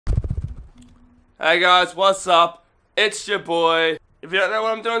Hey guys, what's up? It's your boy. If you don't know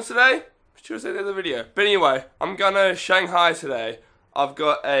what I'm doing today, should have seen the other video. But anyway, I'm going to Shanghai today. I've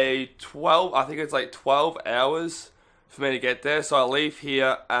got I think it's like 12 hours for me to get there. So I leave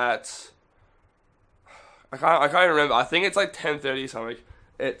here at, I can't even remember. I think it's like 10:30 something.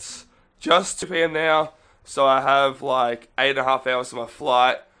 It's just 2 p.m. now. So I have like 8.5 hours to my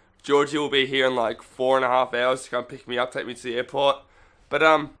flight. Georgie will be here in like 4.5 hours to come pick me up, take me to the airport.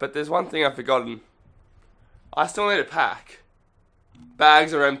 But there's one thing I've forgotten. I still need to pack.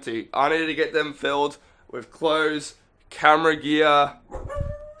 Bags are empty. I need to get them filled with clothes, camera gear,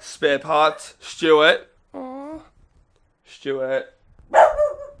 spare parts. Stuart. Aww. Stuart.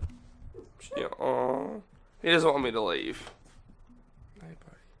 Aww. He doesn't want me to leave. Hey,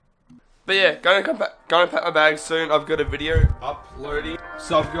 buddy. But yeah, going to pack my bags soon. I've got a video uploading.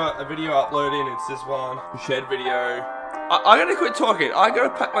 So I've got a video uploading. It's this one. Shed video. I gotta quit talking. I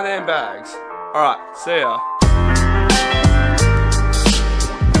gotta pack my damn bags. Alright, see ya.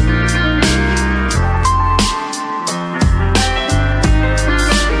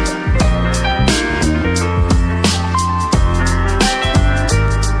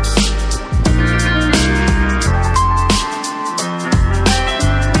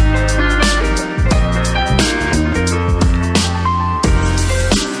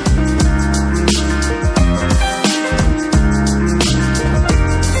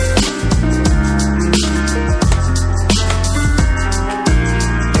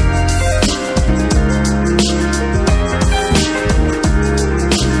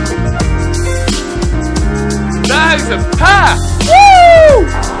 Woo!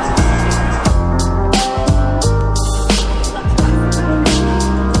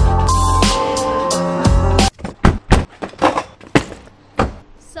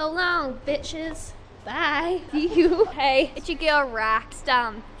 So long, bitches. Bye. You. Hey, it's your girl Rax.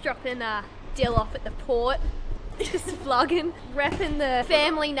 Dropping a deal off at the port. Just vlogging, repping the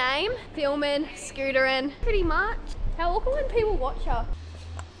family name, filming, scootering, pretty much. How awkward when people watch her.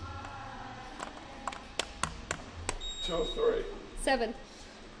 Tell a story. 7.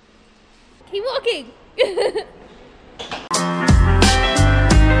 Keep walking.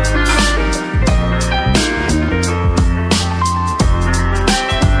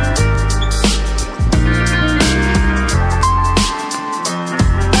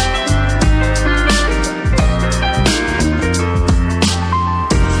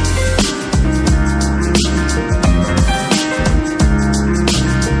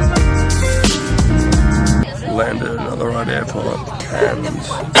 Landed at another right airport and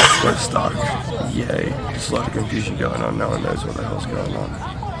we're stuck. Yay. There's a lot of confusion going on. No one knows what the hell's going on.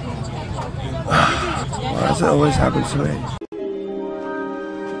 Why does it always happen to me?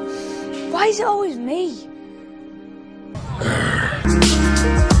 Why is it always me?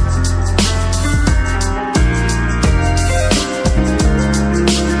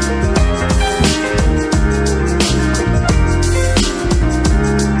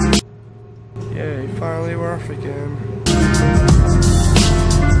 Yay, finally we're off again.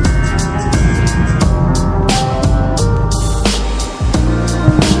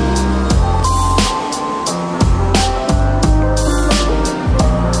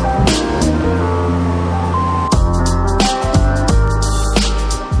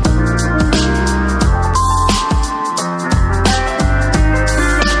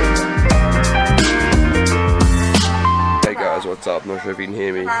 What's up? Not sure if you can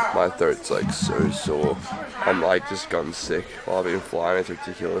hear me. My throat's like so sore. I'm like just gone sick while I've been flying. It's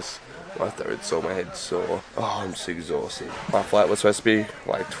ridiculous. My throat's sore, my head's sore. Oh, I'm so exhausted. My flight was supposed to be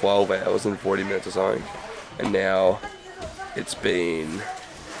like 12 hours and 40 minutes or something. And now it's been,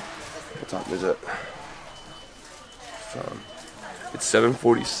 what time is it? It's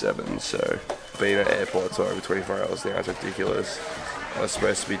 7:47, so being at airports for over 24 hours now is ridiculous. I was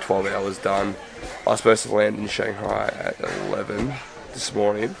supposed to be 12 hours done. I was supposed to land in Shanghai at 11 this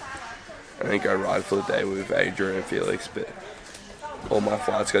morning and then go ride for the day with Adrian and Felix, but all my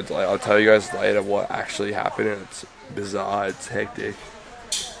flights got delayed. I'll tell you guys later what actually happened, and it's bizarre, it's hectic.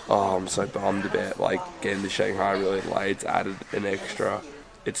 Oh, I'm so bummed about like getting to Shanghai really late. It's added an extra,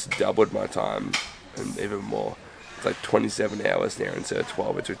 it's doubled my time and even more. It's like 27 hours now instead of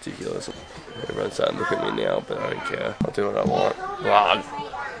 12, it's ridiculous. Everyone's starting to look at me now, but I don't care. I'll do what I want.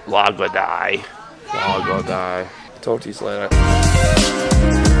 Vlog or die. Vlog or die. Talk to you later.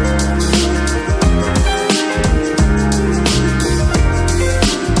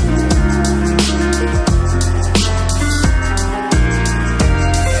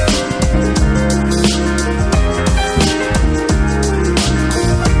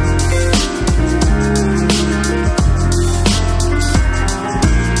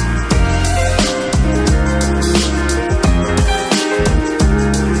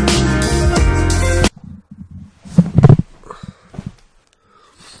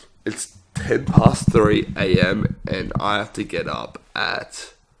 3 a.m. and I have to get up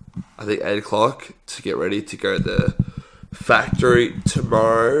at, I think, 8 o'clock to get ready to go to the factory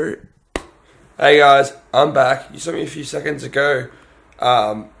tomorrow. Hey guys, I'm back. You saw me a few seconds ago.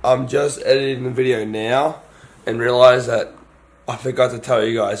 I'm just editing the video now and realised that I forgot to tell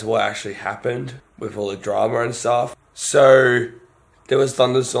you guys what actually happened with all the drama and stuff. So there was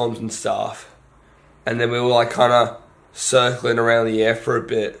thunderstorms and stuff, and then we were like kind of circling around the air for a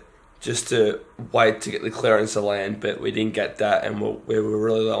bit just to wait to get the clearance to land, but we didn't get that and we were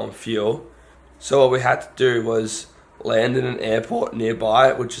really low on fuel. So what we had to do was land in an airport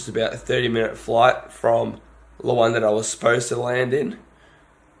nearby, which is about a 30-minute flight from the one that I was supposed to land in,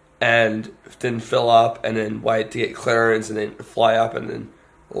 and then fill up and then wait to get clearance and then fly up and then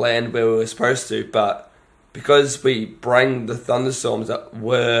land where we were supposed to. But because we bring the thunderstorms that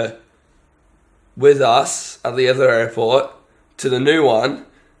were with us at the other airport to the new one,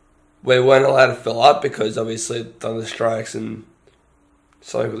 we weren't allowed to fill up because obviously thunder strikes and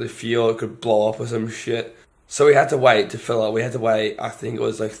something with the fuel, it could blow up or some shit. So we had to wait to fill up. We had to wait, I think it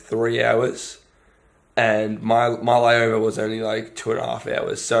was like 3 hours. And my layover was only like 2.5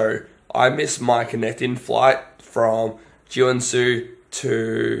 hours. So I missed my connecting flight from Jiangsu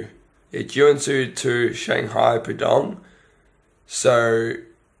to Shanghai, Pudong. So,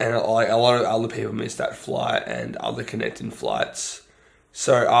 and like a lot of other people missed that flight and other connecting flights.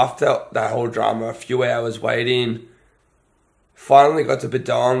 So after that whole drama, a few hours waiting, finally got to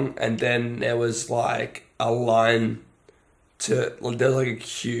Pudong, and then there was like a line there was like a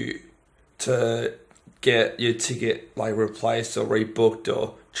queue to get your ticket like replaced or rebooked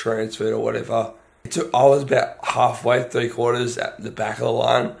or transferred or whatever. I was about halfway, 3/4 at the back of the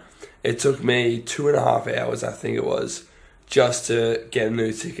line. It took me 2.5 hours, I think it was, just to get a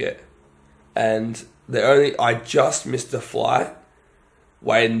new ticket. And I just missed the flight,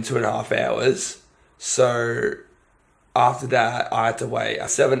 waiting 2.5 hours. So after that, I had to wait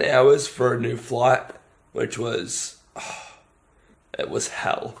 7 hours for a new flight, which was, it was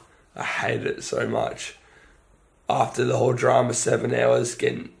hell. I hated it so much. After the whole drama, 7 hours,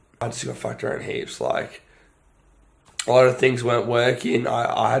 I just got fucked around heaps. Like, a lot of things weren't working.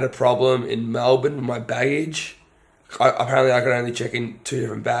 I had a problem in Melbourne with my baggage. Apparently I could only check in 2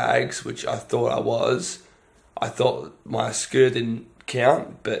 different bags, which I thought I was. I thought my scooter didn't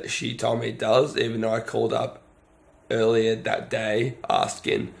count, but she told me it does, even though I called up earlier that day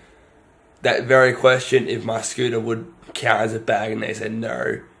asking that very question if my scooter would count as a bag, and they said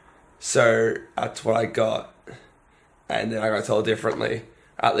no. So that's what I got. And then I got told differently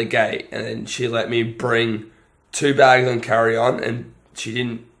at the gate, and then she let me bring 2 bags on carry-on, and she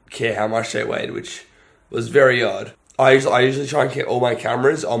didn't care how much they weighed, which was very odd. I usually try and keep all my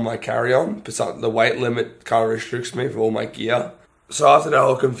cameras on my carry-on, but the weight limit kind of restricts me for all my gear. So after that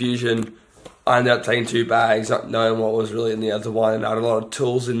whole confusion, I ended up taking 2 bags, not knowing what was really in the other one, and I had a lot of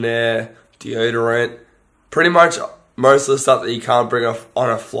tools in there, deodorant, pretty much most of the stuff that you can't bring off on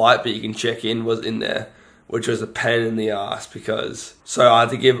a flight but you can check in was in there, which was a pain in the ass so I had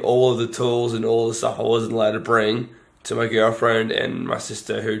to give all of the tools and all the stuff I wasn't allowed to bring to my girlfriend and my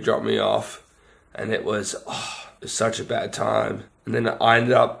sister who dropped me off, and it was such a bad time. And then I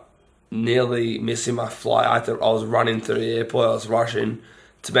ended up nearly missing my flight. I was running through the airport, I was rushing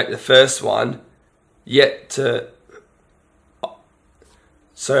to make the first one,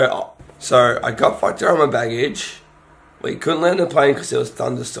 so I got fucked around my baggage. We couldn't land the plane because there was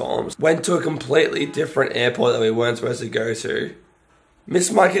thunderstorms. Went to a completely different airport that we weren't supposed to go to.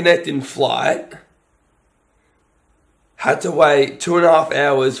 Missed my connecting flight. Had to wait 2.5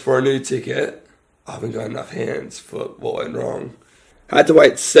 hours for a new ticket. I haven't got enough hands for what went wrong. Had to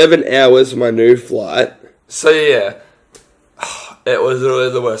wait 7 hours for my new flight. So yeah, it was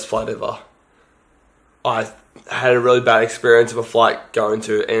literally the worst flight ever. I had a really bad experience of a flight going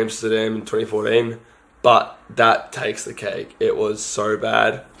to Amsterdam in 2014. But that takes the cake. It was so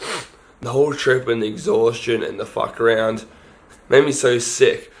bad. The whole trip and the exhaustion and the fuck around made me so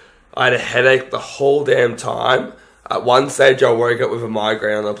sick. I had a headache the whole damn time. At one stage I woke up with a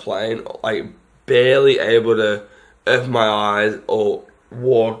migraine on the plane, like barely able to open my eyes or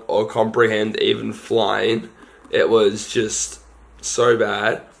walk or comprehend even flying. It was just so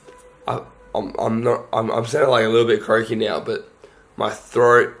bad. I'm sounding like a little bit croaky now, but my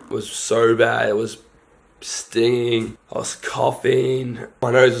throat was so bad. It was stinging, I was coughing,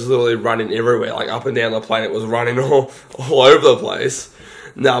 my nose was literally running everywhere, like up and down the plane. It was running all over the place.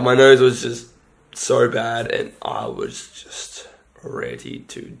 No, my nose was just so bad and I was just ready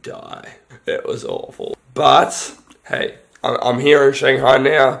to die. It was awful. But hey, I'm here in Shanghai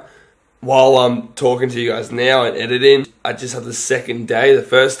now. while I'm talking to you guys now and editing, I just had the second day. The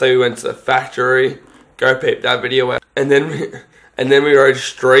first day we went to the factory. Go peep that video out. And then we rode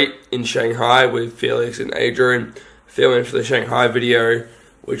straight in Shanghai with Felix and Adrian, filming for the Shanghai video,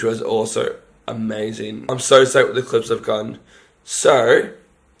 which was also amazing. I'm so stoked with the clips I've gotten. So,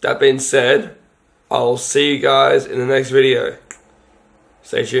 that being said, I'll see you guys in the next video.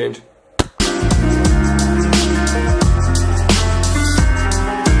 Stay tuned.